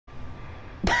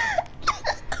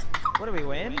What do we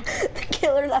win? The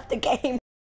killer left the game.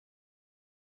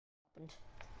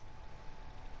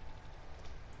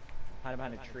 Hide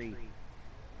behind a tree.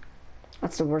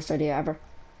 That's the worst idea ever.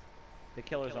 The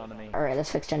killer's on to me. Alright,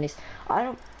 let's fix Jenny's.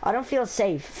 I don't feel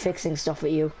safe fixing stuff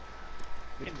with you.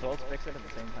 We can both fix it at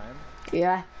the same time?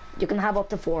 Yeah, you can have up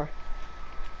to 4.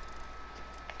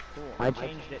 Cool. I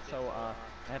changed it so I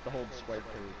have to hold square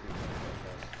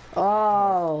to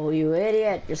Oh, you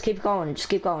idiot. Just keep going, just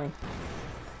keep going.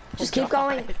 Just keep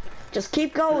going. Just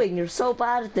keep going. You're so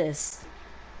bad at this.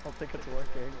 I don't think it's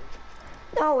working.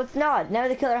 No, it's not. Now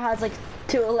the killer has like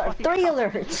 2 alerts, 3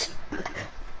 alerts.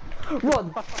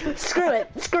 Run. Screw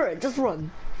it. Screw it. Just run.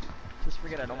 Just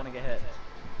forget it. I don't want to get hit.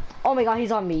 Oh my god,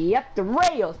 he's on me. Yep, the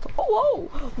rail. Oh,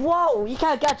 whoa. Whoa. You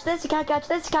can't catch this. You can't catch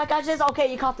this. You can't catch this. Okay,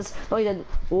 you caught this. No, you didn't.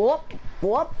 Whoop.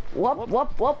 Whoop. Whoop.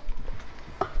 Whoop. Whoop.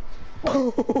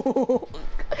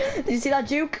 Did you see that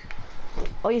juke?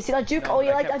 Oh, you see that juke? No, Oh, you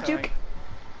I like kept that juke? going.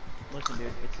 Listen,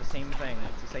 dude, it's the same thing.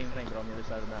 It's the same thing, but on the other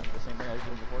side of the map. The same thing I was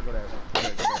doing before. Go there. Go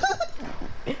there. Go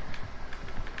there.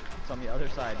 It's on the other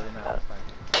side of the map this time.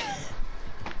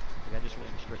 Like, I just went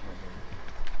strict one here.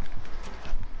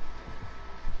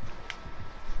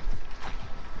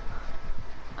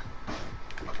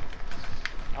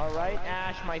 Alright,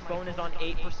 Ash, my phone is on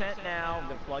 8% now. I'm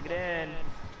gonna plug it in.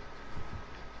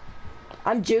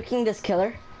 I'm juking this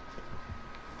killer.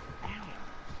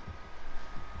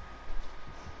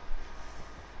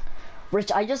 Rich,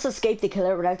 I just escaped the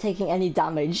killer without taking any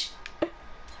damage.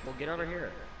 Well, get over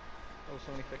here. Oh,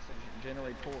 somebody fixed it.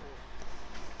 Generate pool.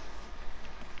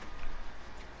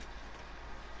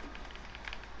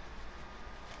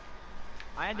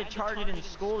 I had to charge it in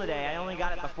school today. I only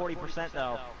got it to 40%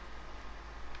 though.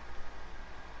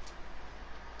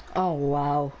 Oh,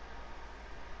 wow.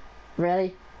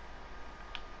 Really?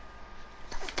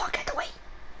 The fuck out the way!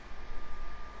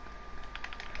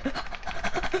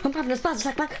 I'm having a spaz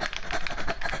attack, man.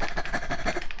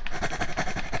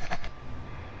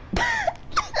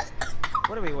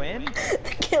 What do we win?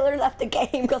 The killer left the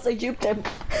game because I juked him.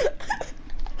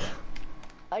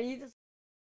 I need to